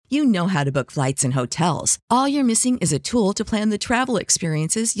You know how to book flights and hotels. All you're missing is a tool to plan the travel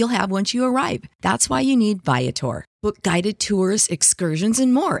experiences you'll have once you arrive. That's why you need Viator. Book guided tours, excursions,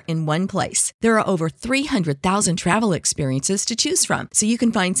 and more in one place. There are over 300,000 travel experiences to choose from, so you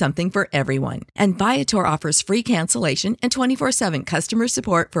can find something for everyone. And Viator offers free cancellation and 24/7 customer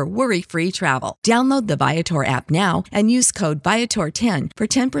support for worry-free travel. Download the Viator app now and use code Viator10 for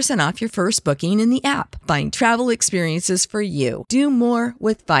 10% off your first booking in the app. Find travel experiences for you. Do more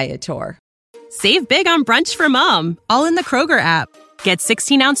with Viator. Save big on brunch for mom, all in the Kroger app. Get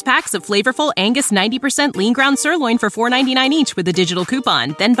 16-ounce packs of flavorful Angus 90% lean ground sirloin for $4.99 each with a digital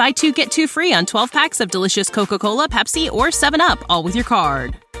coupon. Then buy 2, get 2 free on 12 packs of delicious Coca-Cola, Pepsi, or 7-Up, all with your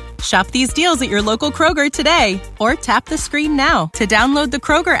card. Shop these deals at your local Kroger today, or tap the screen now to download the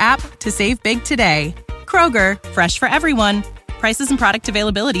Kroger app to save big today. Kroger, fresh for everyone. Prices and product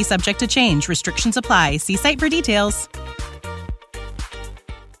availability subject to change. Restrictions apply. See site for details.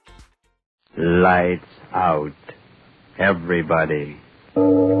 Lights out. Everybody.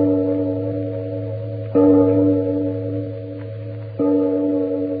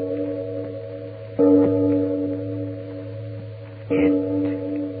 It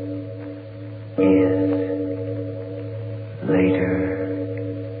is later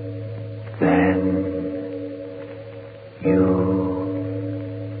than you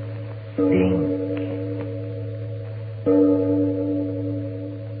think.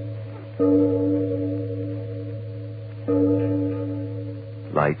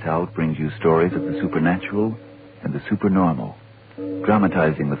 Lights Out brings you stories of the supernatural and the supernormal,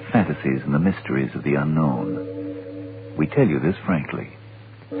 dramatizing the fantasies and the mysteries of the unknown. We tell you this frankly,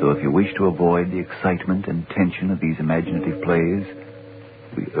 so if you wish to avoid the excitement and tension of these imaginative plays,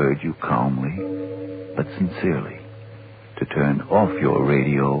 we urge you calmly, but sincerely, to turn off your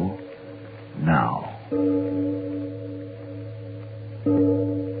radio now.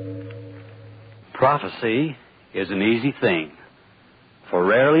 Prophecy is an easy thing, for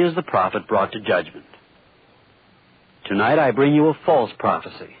rarely is the prophet brought to judgment. Tonight I bring you a false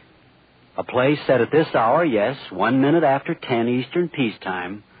prophecy, a play set at this hour, yes, 1 minute after 10 Eastern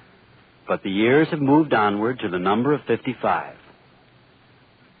Peacetime, but the years have moved onward to the number of 55.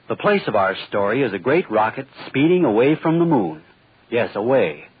 The place of our story is a great rocket speeding away from the moon. Yes,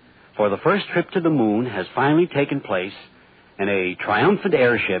 away, for the first trip to the moon has finally taken place, and a triumphant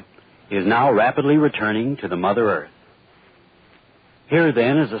airship is now rapidly returning to the Mother Earth. Here,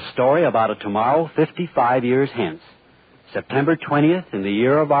 then, is a story about a tomorrow 55 years hence, September 20th in the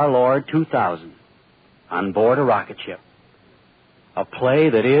year of our Lord 2000, on board a rocket ship. A play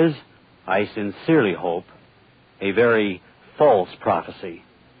that is, I sincerely hope, a very false prophecy.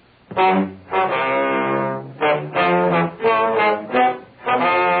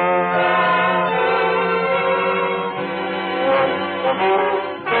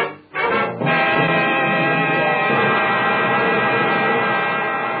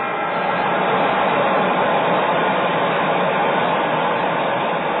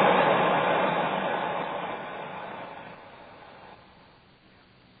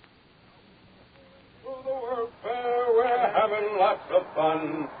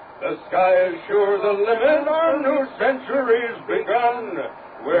 The sky is sure the limit, our new century's begun.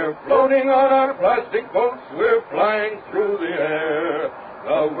 We're floating on our plastic boats, we're flying through the air.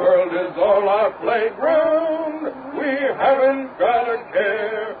 The world is all our playground, we haven't got a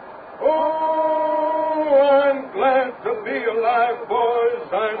care. Oh, I'm glad to be alive,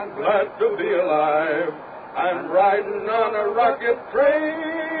 boys, I'm glad to be alive. I'm riding on a rocket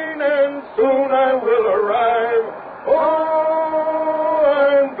train, and soon I will arrive. Oh,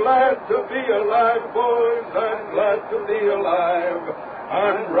 I'm glad to be alive, boys, I'm glad to be alive.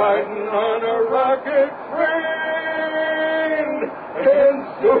 I'm riding on a rocket train, and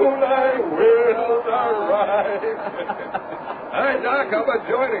soon I will arrive. Hi, Doc, how about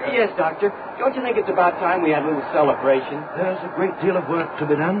joining us? Yes, Doctor. Don't you think it's about time we had a little celebration? There's a great deal of work to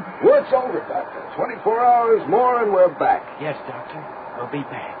be done. Work's over, Doctor. 24 hours more and we're back. Yes, Doctor. We'll be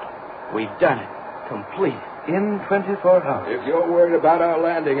back. We've done it. Complete. In 24 hours. If you're worried about our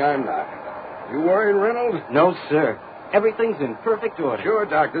landing, I'm not. You worried, Reynolds? No, sir. Everything's in perfect order. Sure,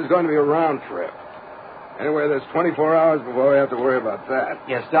 Doc. There's going to be a round trip. Anyway, there's 24 hours before we have to worry about that.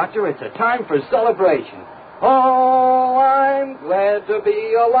 Yes, Doctor. It's a time for celebration. Oh, I'm glad to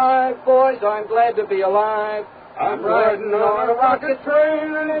be alive, boys. I'm glad to be alive. I'm riding on a rocket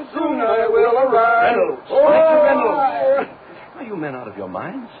train, and soon I will arrive. Reynolds. Oh, Major Reynolds. Are you men out of your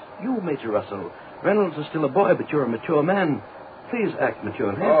minds? You, Major Russell. Reynolds is still a boy, but you're a mature man. Please act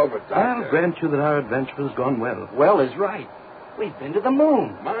maturely. Oh, but Doctor... I'll grant you that our adventure has gone well. Well is right. We've been to the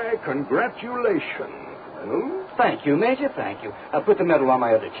moon. My congratulations. Reynolds. Thank you, Major, thank you. I'll put the medal on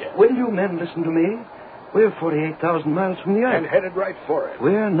my other chest. Will you men listen to me? We're 48,000 miles from the Earth. And headed right for it.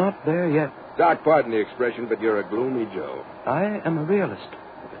 We're not there yet. Doc, pardon the expression, but you're a gloomy Joe. I am a realist.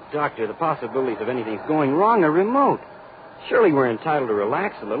 Doctor, the possibilities of anything going wrong are remote. Surely we're entitled to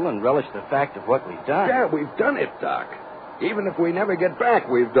relax a little and relish the fact of what we've done. Yeah, we've done it, Doc. Even if we never get back,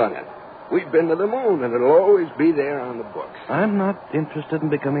 we've done it. We've been to the moon, and it'll always be there on the books. I'm not interested in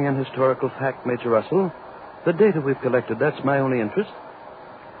becoming an historical fact, Major Russell. The data we've collected, that's my only interest.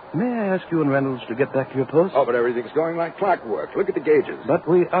 May I ask you and Reynolds to get back to your post? Oh, but everything's going like clockwork. Look at the gauges. But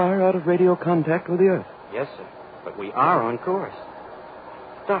we are out of radio contact with the Earth. Yes, sir. But we are on course.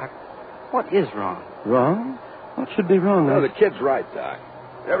 Doc, what is wrong? Wrong? What should be wrong? No, the kid's right, Doc.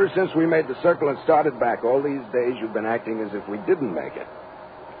 Ever since we made the circle and started back, all these days you've been acting as if we didn't make it.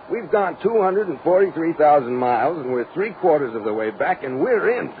 We've gone 243,000 miles, and we're three-quarters of the way back, and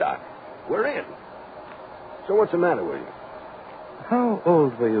we're in, Doc. We're in. So what's the matter with you? How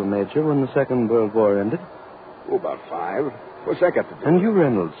old were you, Major, when the Second World War ended? Oh, about 5. What's that got to do And with you, it?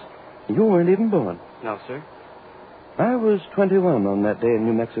 Reynolds, you weren't even born. No, sir. I was 21 on that day in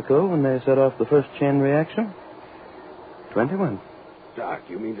New Mexico when they set off the first chain reaction. 21. Doc,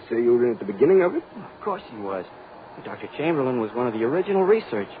 you mean to say you were in at the beginning of it? Of course he was. Dr. Chamberlain was one of the original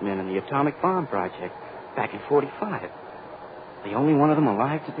research men in the atomic bomb project back in 45. The only one of them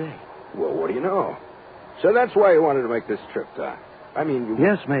alive today. Well, what do you know? So that's why you wanted to make this trip, Doc. I mean, you...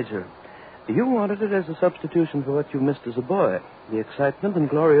 Yes, Major. You wanted it as a substitution for what you missed as a boy, the excitement and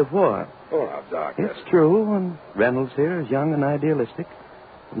glory of war. Oh, now, Doc. It's true, and Reynolds here is young and idealistic,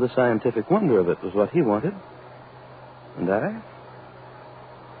 and the scientific wonder of it was what he wanted. And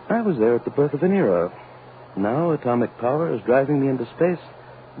I was there at the birth of an era. Now atomic power is driving me into space,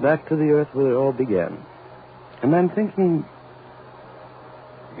 back to the Earth where it all began. And I'm thinking...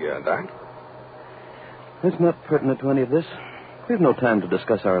 Yeah, Doc? It's not pertinent to any of this. We've no time to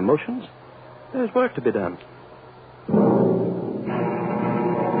discuss our emotions. There's work to be done.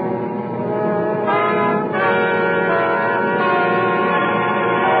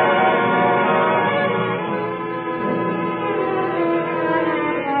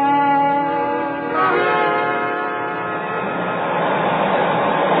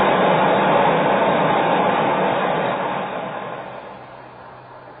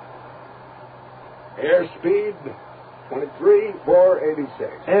 Airspeed,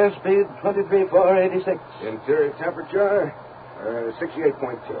 23,486. Airspeed, 23,486. Interior temperature,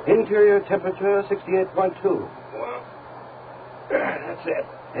 68.2. Interior temperature, 68.2. Well, that's it.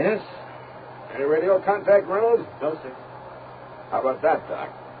 Yes? Any radio contact, Reynolds? No, sir. How about that, Doc?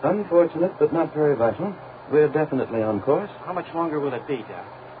 Unfortunate, but not very vital. We're definitely on course. How much longer will it be, Doc?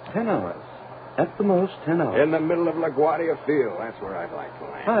 10 hours. At the most, 10 hours. In the middle of LaGuardia Field. That's where I'd like to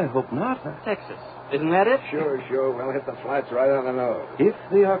land. I hope not. Texas. Isn't that it? Sure. We'll hit the flats right on the nose. If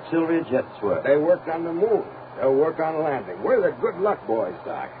the auxiliary jets work. They worked on the moon. They'll work on landing. We're the good luck boys,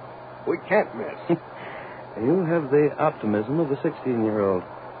 Doc. We can't miss. You have the optimism of a 16-year-old.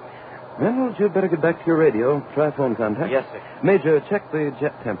 Reynolds, you'd better get back to your radio. Try phone contact. Yes, sir. Major, check the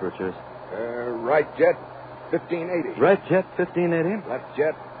jet temperatures. Right jet, 1580. Right jet, 1580. Left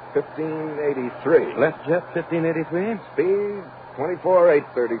jet, 1583. Left jet, 1583. Speed,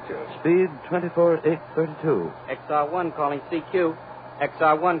 24,832. Speed, 24,832. XR1 calling CQ.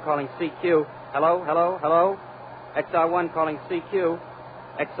 XR1 calling CQ. Hello? XR1 calling CQ.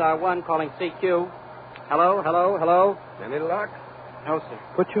 XR1 calling CQ. Hello? Any luck? No, sir.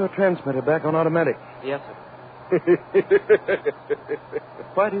 Put your transmitter back on automatic. Yes, sir.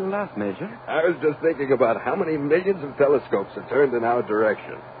 Why do you laugh, Major? I was just thinking about how many millions of telescopes are turned in our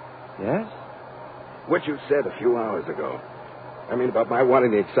direction. Yes? What you said a few hours ago. I mean, about my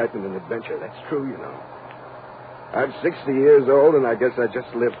wanting the excitement and adventure. That's true, you know. I'm 60 years old, and I guess I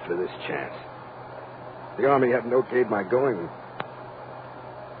just lived for this chance. The Army hadn't okayed my going.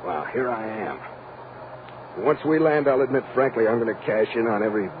 Well, here I am. Once we land, I'll admit frankly I'm going to cash in on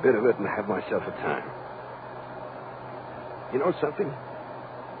every bit of it and have myself a time. You know something?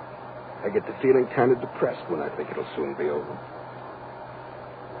 I get the feeling kind of depressed when I think it'll soon be over.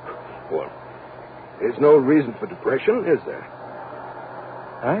 Well, there's no reason for depression, is there?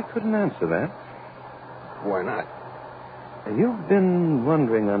 I couldn't answer that. Why not? You've been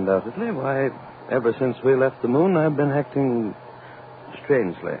wondering, undoubtedly, why, ever since we left the moon, I've been acting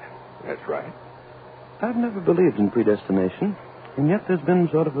strangely. That's right. I've never believed in predestination, and yet there's been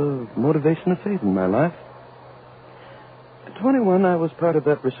sort of a motivation of faith in my life. At 21, I was part of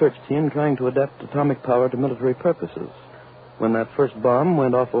that research team trying to adapt atomic power to military purposes. When that first bomb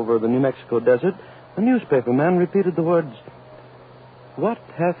went off over the New Mexico desert, a newspaper man repeated the words, "What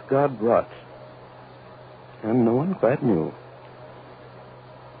hath God wrought?" and no one quite knew.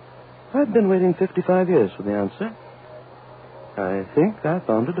 I've been waiting 55 years for the answer. I think I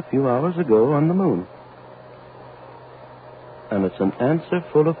found it a few hours ago on the moon. And it's an answer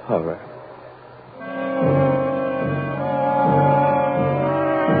full of horror.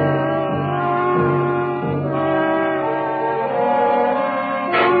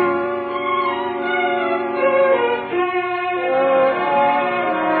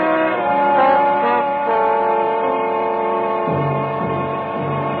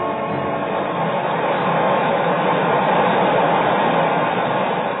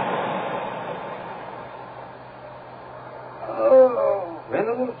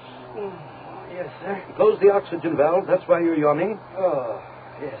 Close the oxygen valve. That's why you're yawning. Oh,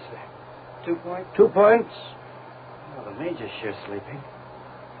 yes, sir. 2 points? 2 points. Oh, the Major's sure sleeping.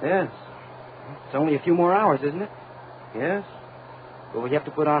 Yes. It's only a few more hours, isn't it? Yes. Will we have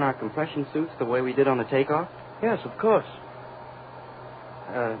to put on our compression suits the way we did on the takeoff? Yes, of course.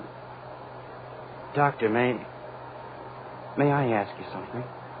 Doctor, may I ask you something?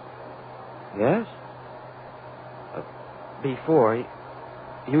 Yes? Before,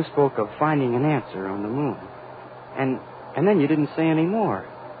 you spoke of finding an answer on the moon. And then you didn't say any more.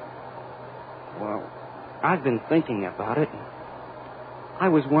 Well, I've been thinking about it. I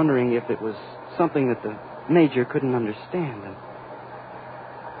was wondering if it was something that the Major couldn't understand. And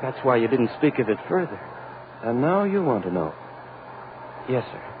that's why you didn't speak of it further. And now you want to know. Yes,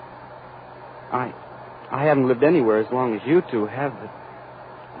 sir. I haven't lived anywhere as long as you two have, but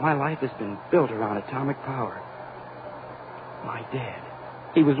my life has been built around atomic power. My dad,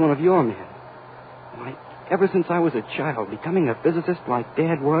 he was one of your men. Ever since I was a child, becoming a physicist like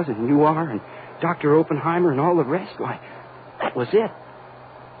Dad was and you are and Dr. Oppenheimer and all the rest, that was it.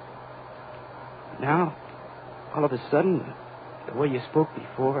 Now, all of a sudden, the way you spoke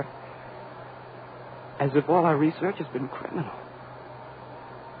before, as if all our research has been criminal.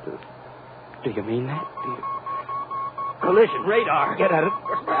 Do you mean that? Collision, radar. Get at it.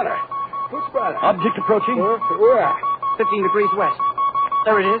 What's the matter? What's the matter? Object approaching. Where? 15 degrees west.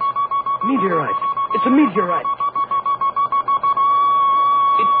 There it is. Meteorite. It's a meteorite.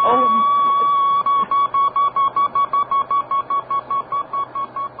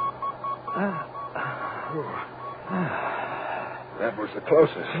 That was the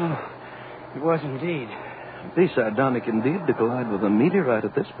closest. It was indeed. Be sardonic indeed to collide with a meteorite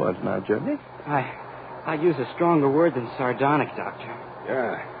at this point in our journey. I use a stronger word than sardonic, Doctor.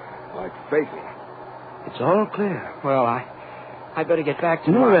 Yeah, like faking. It's all clear. Well, I better get back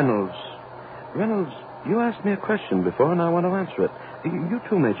to... No, Reynolds. Reynolds, you asked me a question before, and I want to answer it. You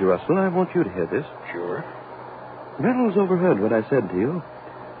too, Major Russell. I want you to hear this. Sure. Reynolds overheard what I said to you,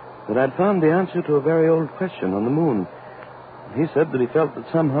 that I'd found the answer to a very old question on the moon. He said that he felt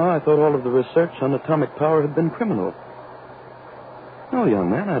that somehow I thought all of the research on atomic power had been criminal. No, young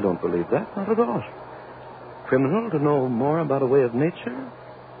man, I don't believe that. Not at all. Criminal to know more about a way of nature?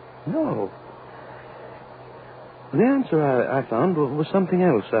 No. The answer I found was something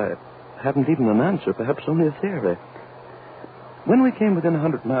else. I hadn't even an answer, perhaps only a theory. When we came within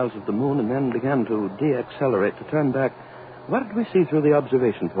 100 miles of the moon and then began to deaccelerate, to turn back, what did we see through the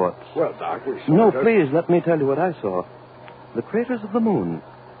observation ports? Well, Doc, we saw... No, please, let me tell you what I saw. The craters of the moon.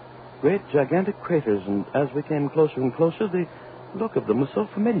 Great, gigantic craters, and as we came closer and closer, the look of them was so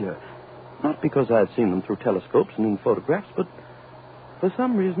familiar. Not because I had seen them through telescopes and in photographs, but for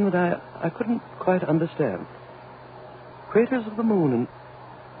some reason that I couldn't quite understand. Craters of the moon, and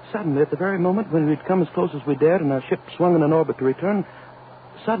suddenly, at the very moment when we'd come as close as we dared and our ship swung in an orbit to return,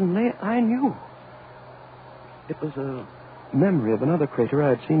 suddenly I knew. It was a memory of another crater I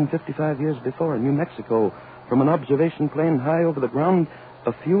had seen 55 years before in New Mexico from an observation plane high over the ground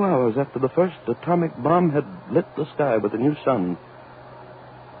a few hours after the first atomic bomb had lit the sky with a new sun.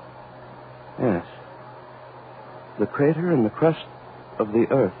 Yes. The crater in the crust of the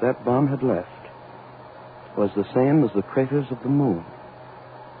Earth that bomb had left was the same as the craters of the moon.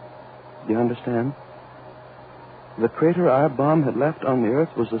 Do you understand? The crater our bomb had left on the Earth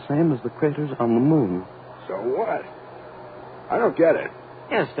was the same as the craters on the moon. So what? I don't get it.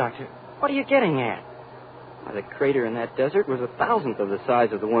 Yes, Doctor. What are you getting at? Why, the crater in that desert was 1,000th of the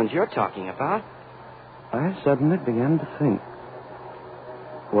size of the ones you're talking about. I suddenly began to think.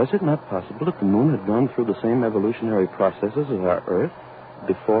 Was it not possible that the moon had gone through the same evolutionary processes as our Earth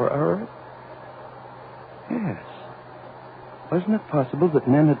before our Earth? Yes. Wasn't it possible that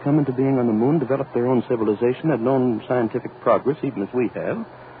men had come into being on the moon, developed their own civilization, had known scientific progress, even as we have,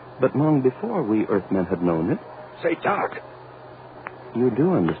 but long before we Earthmen had known it? Say, Doc. You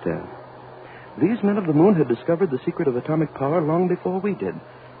do understand. These men of the moon had discovered the secret of atomic power long before we did.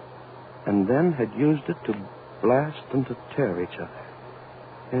 and then had used it to blast and to tear each other.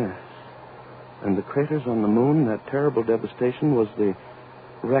 Yes. And the craters on the moon, that terrible devastation, was the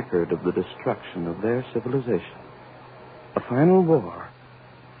record of the destruction of their civilization. A final war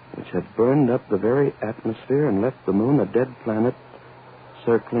which had burned up the very atmosphere and left the moon a dead planet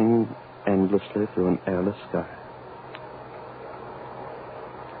circling endlessly through an airless sky.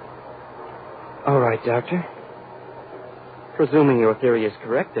 All right, Doctor. Presuming your theory is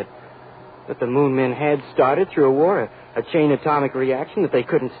correct that the moon men had started through a war, a chain atomic reaction that they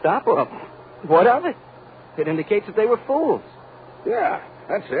couldn't stop, well, what of it? It indicates that they were fools. Yeah,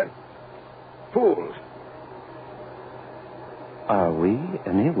 that's it. Fools. Are we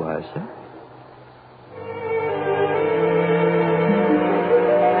any wiser?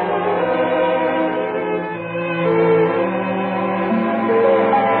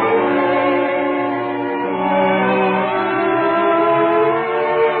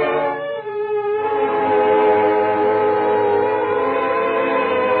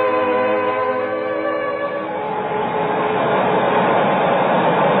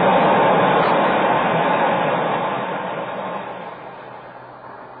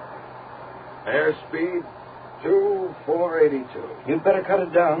 Airspeed 2482. You'd better cut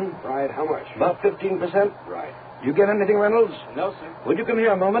it down. Right, how much? About 15%. Right. You get anything, Reynolds? No, sir. Would you come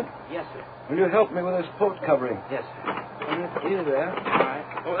here a moment? Yes, sir. Will you help me with this boat covering? Yes, sir. Here, there.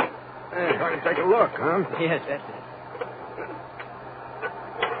 All right. Hey, try to take a look, huh? Yes, that's it.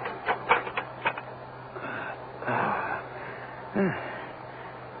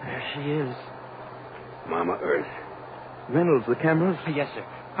 There she is. Mama Earth. Reynolds, the cameras? Yes, sir.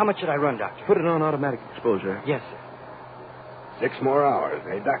 How much should I run, Doctor? Put it on automatic exposure. Yes, sir. 6 more hours,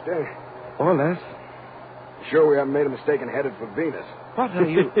 eh, Doctor? Or less. Sure we haven't made a mistake and headed for Venus. What are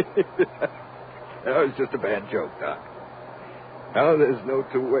you... That was just a bad joke, Doc. Oh, there's no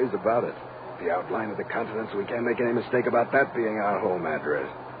two ways about it. The outline of the continents, we can't make any mistake about that being our home address.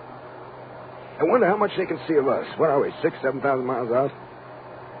 I wonder how much they can see of us. What are we, 6,000, 7,000 miles out?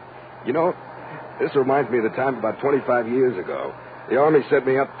 You know, this reminds me of the time about 25 years ago. The Army sent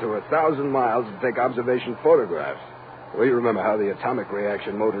me up to 1,000 miles to take observation photographs. Well, you remember how the atomic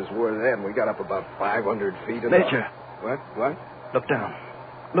reaction motors were then. We got up about 500 feet. Major. What? Look down.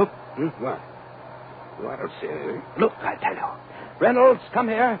 Look. What? Well, I don't see anything. Look, I tell you. Reynolds, come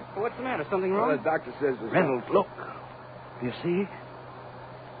here. What's the matter? Something wrong? Well, the doctor says there's... Reynolds, look. Do you see?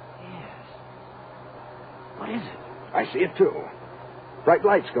 Yes. What is it? I see it, too. Bright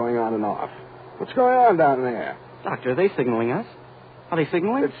lights going on and off. What's going on down there? Doctor, are they signaling us? Are they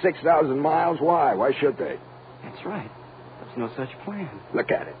signaling? It's 6,000 miles. Why? Why should they? That's right. There's no such plan.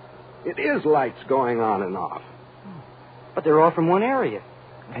 Look at it. It is lights going on and off. But they're all from one area.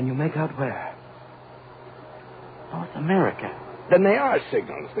 Can you make out where? North America. Then they are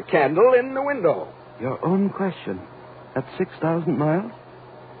signals. The candle in the window. Your own question. At 6,000 miles?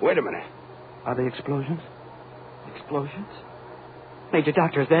 Wait a minute. Are they explosions? Explosions? Major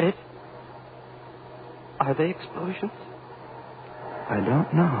Doctor, is that it? Are they explosions? I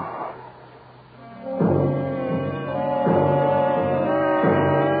don't know.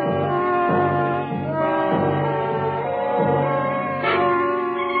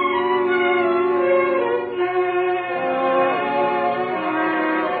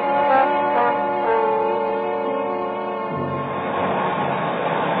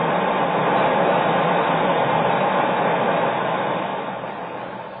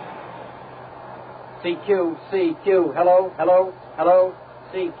 CQ, CQ, hello, hello, hello,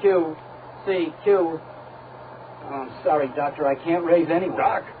 CQ, CQ. Oh, I'm sorry, Doctor, I can't raise anyone.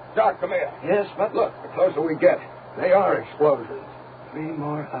 Doc, come here. Yes, but Look, the closer we get, they are explosions. 3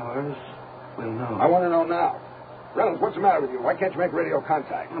 more hours, we'll know. I want to know now. Reynolds, what's the matter with you? Why can't you make radio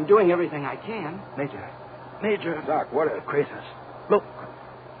contact? I'm doing everything I can. Major. Doc, what is... Craters. Look.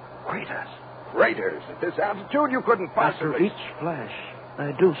 Craters. Craters? At this altitude, you couldn't After possibly... each flash,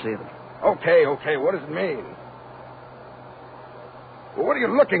 I do see them. Okay, what does it mean? Well, what are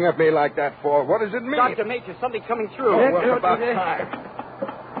you looking at me like that for? What does it mean? Dr. Major, something's coming through. Oh, well, it's about time.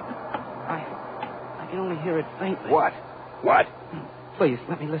 I can only hear it faintly. What? Please,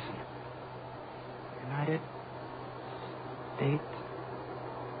 let me listen. United States.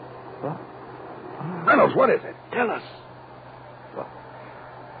 What? Reynolds, what is it? Tell us.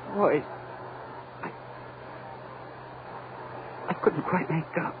 Boys, I couldn't quite make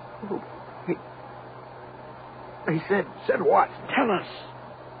out. They said... Said what? Tell us.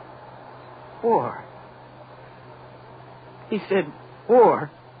 War. He said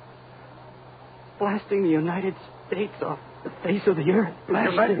war. Blasting the United States off the face of the earth.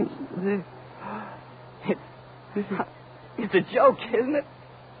 Blasting? It's a joke, isn't it?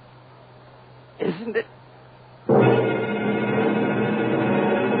 isn't it?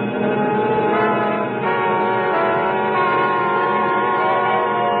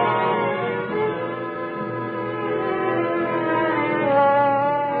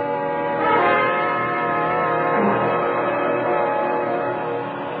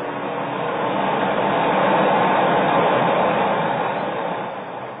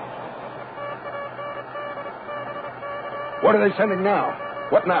 What are they sending now?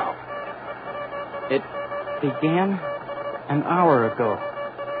 What now? It began an hour ago.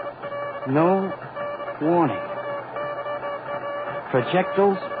 No warning.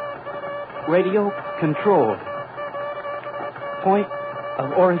 Projectiles radio controlled. Point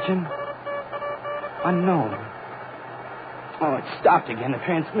of origin unknown. Oh, it stopped again, the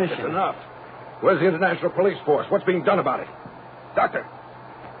transmission. It's enough. Where's the International Police Force? What's being done about it? Doctor!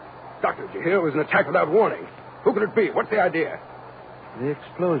 Doctor, did you hear? It was an attack without warning. Who could it be? What's the idea? The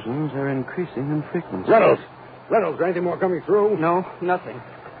explosions are increasing in frequency. Reynolds! Reynolds, is anything more coming through? No, nothing.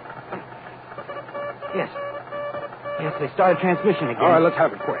 Yes. Yes, they started transmission again. All right, let's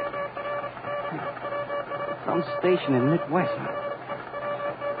have it quick. Some station in Midwest.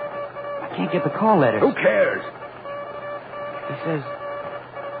 I can't get the call letters. Who cares? He says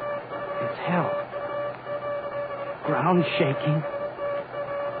it's hell. Ground shaking.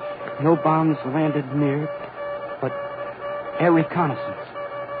 No bombs landed near, but air reconnaissance.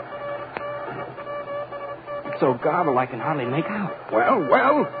 It's so garbled I can hardly make out.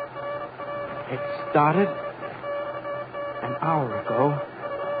 Well? It started an hour ago.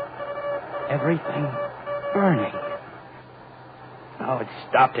 Everything burning. Oh, it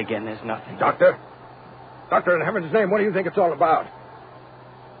stopped again. There's nothing. Doctor? Doctor, in heaven's name, what do you think it's all about?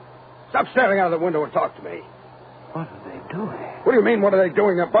 Stop staring out of the window and talk to me. What are they doing? What do you mean, what are they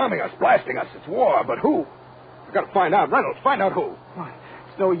doing? They're bombing us, blasting us. It's war, but who? We've got to find out. Reynolds, find out who. What?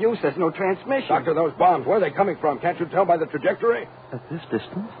 It's no use. There's no transmission. Doctor, those bombs, where are they coming from? Can't you tell by the trajectory? At this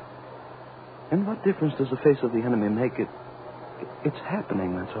distance? And what difference does the face of the enemy make? It's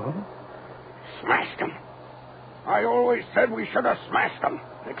happening, that's all. Smashed them. I always said we should have smashed them.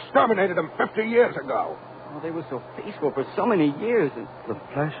 Exterminated them 50 years ago. Oh, they were so peaceful for so many years. And... The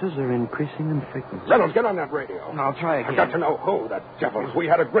flashes are increasing in frequency. Reynolds, get on that radio. I'll try again. I've got to know who. The devils. We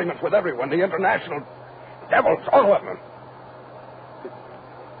had agreements with everyone. The international devils, all of them.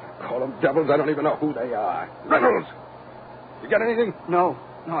 Call them devils. I don't even know who they are. Reynolds! You get anything? No,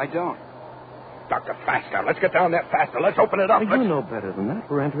 I don't. Doctor, faster. Let's get down there faster. Let's open it up. You know better than that.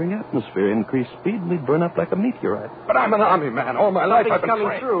 We're entering atmosphere. Increased speed, we'd burn up like a meteorite. But I'm an army man. All my life I've been coming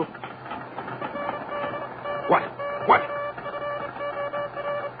trained. through. What? What?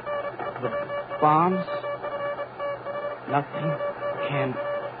 The bombs. Nothing can...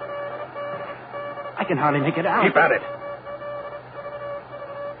 I can hardly make it out. Keep at it.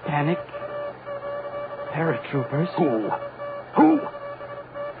 Panic. Paratroopers. Who?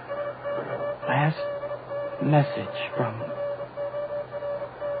 Last message from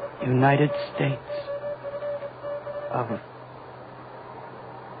United States of...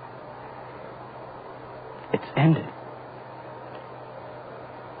 It's ended.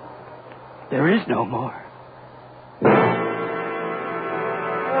 There is no more.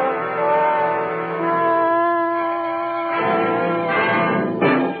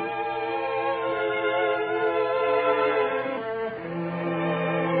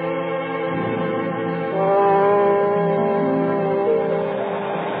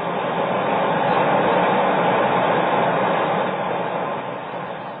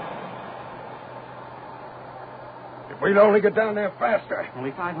 We'd only get down there faster.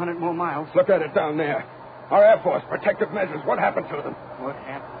 Only 500 more miles. Look at it down there. Our Air Force, protective measures. What happened to them? What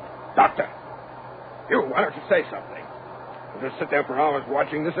happened? Doctor! You, why don't you say something? We'll just sit there for hours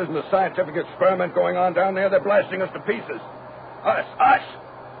watching. This isn't a scientific experiment going on down there. They're blasting us to pieces. Us!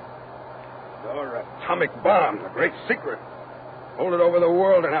 Your atomic bomb, the great secret. Hold it over the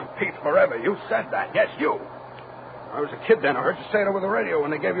world and have peace forever. You said that. Yes, you. I was a kid then. I heard you say it over the radio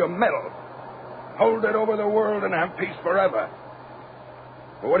when they gave you a medal. Hold it over the world and have peace forever.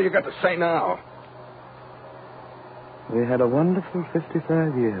 Well, what do you got to say now? We had a wonderful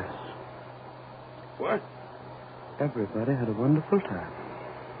 55 years. What? Everybody had a wonderful time.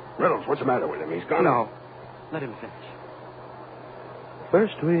 Reynolds, what's the matter with him? He's gone. No. Let him finish.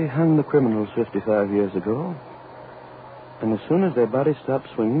 First, we hung the criminals 55 years ago. And as soon as their bodies stopped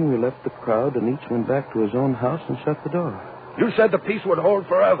swinging, we left the crowd and each went back to his own house and shut the door. You said the peace would hold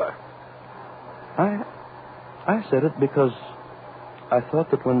forever. I said it because I thought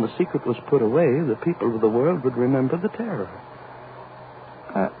that when the secret was put away, the people of the world would remember the terror.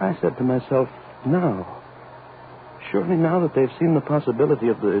 I said to myself, now, Surely now that they've seen the possibility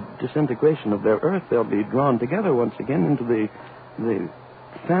of the disintegration of their Earth, they'll be drawn together once again into the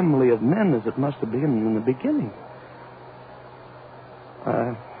family of men as it must have been in the beginning.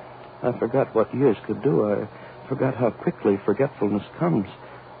 I forgot what years could do. I forgot how quickly forgetfulness comes.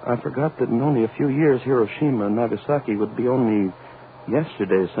 I forgot that in only a few years, Hiroshima and Nagasaki would be only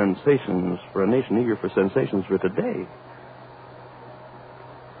yesterday's sensations for a nation eager for sensations for today.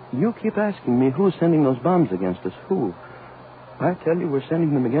 You keep asking me who's sending those bombs against us. Who? I tell you we're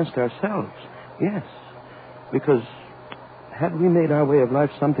sending them against ourselves. Yes. Because had we made our way of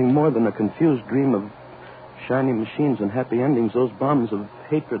life something more than a confused dream of shiny machines and happy endings, those bombs of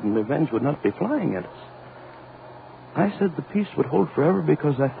hatred and revenge would not be flying at us. I said the peace would hold forever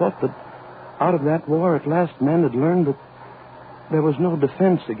because I thought that out of that war at last men had learned that there was no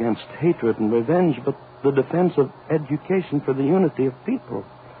defense against hatred and revenge, but the defense of education for the unity of people.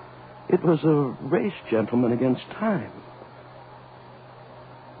 It was a race, gentlemen, against time.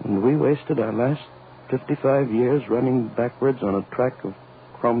 And we wasted our last 55 years running backwards on a track of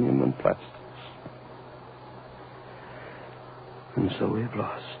chromium and plastics. And so we've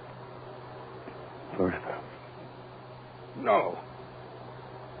lost. Forever. No.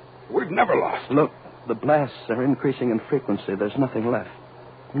 We've never lost. Look, the blasts are increasing in frequency. There's nothing left.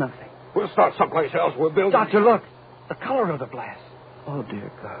 Nothing. We'll start someplace else. We'll build... Doctor, look. The color of the blast. Oh,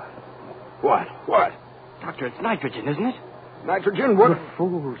 dear God. What? What? Doctor, it's nitrogen, isn't it? Nitrogen? What? The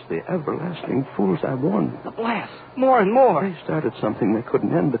fools, the everlasting fools, I warned. The blast. More and more. They started something they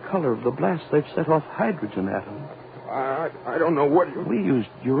couldn't end. The color of the blast. They've set off hydrogen atoms. I don't know what you... We used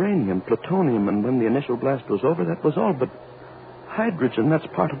uranium, plutonium, and when the initial blast was over, that was all. But hydrogen, that's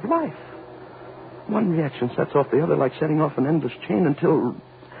part of life. One reaction sets off the other like setting off an endless chain until...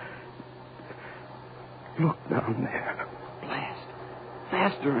 Look down there. Blast.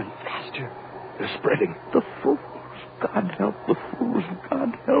 Faster and faster. They're spreading. The fools. God help the fools.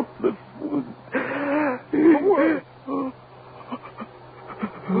 God help the fools.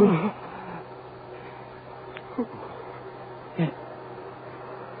 It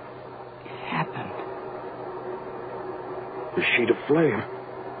happened. The sheet of flame.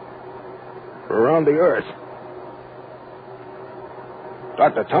 Around the Earth.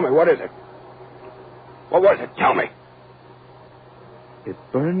 Doctor, tell me, what is it? What was it? Tell me. It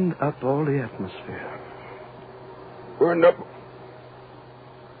burned up all the atmosphere. Burned up?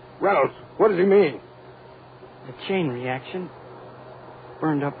 Reynolds, what does he mean? The chain reaction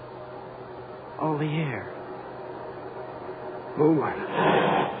burned up all the air. Oh, my.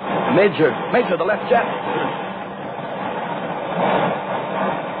 Major, the left jet.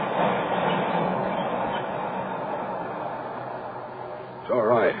 It's all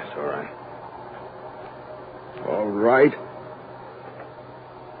right. It's all right. All right.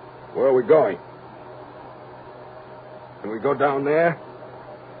 Where are we going? Can we go down there?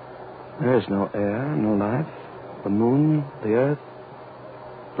 There is no air, no life. The moon, the earth,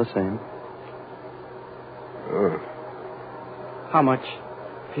 the same. How much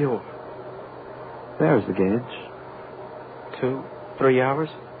fuel? There's the gauge. 2, 3 hours?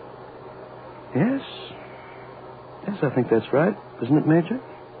 Yes. Yes, I think that's right. Isn't it, Major?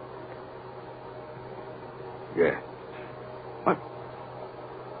 Yeah.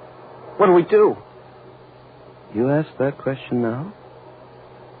 What do we do? You ask that question now?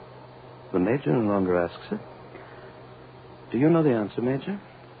 The Major no longer asks it. Do you know the answer, Major?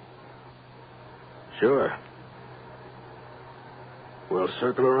 Sure. We'll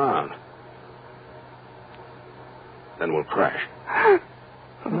circle around. Then we'll crash.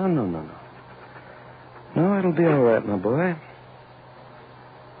 No. No, it'll be all right, my boy.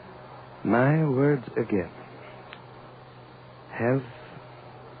 My words again. Have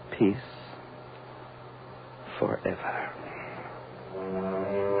peace forever.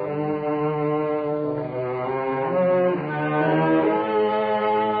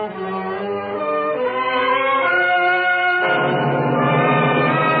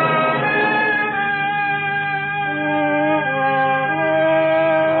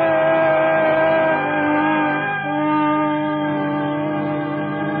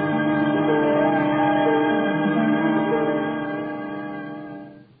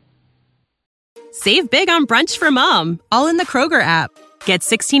 Save big on brunch for mom, all in the Kroger app. Get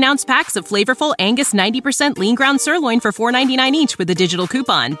 16-ounce packs of flavorful Angus 90% lean ground sirloin for $4.99 each with a digital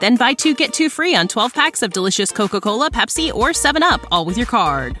coupon. Then buy 2, get 2 free on 12 packs of delicious Coca-Cola, Pepsi, or 7-Up, all with your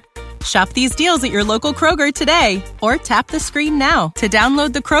card. Shop these deals at your local Kroger today, or tap the screen now to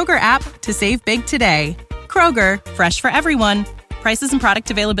download the Kroger app to save big today. Kroger, fresh for everyone. Prices and product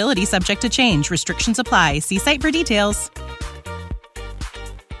availability subject to change. Restrictions apply. See site for details.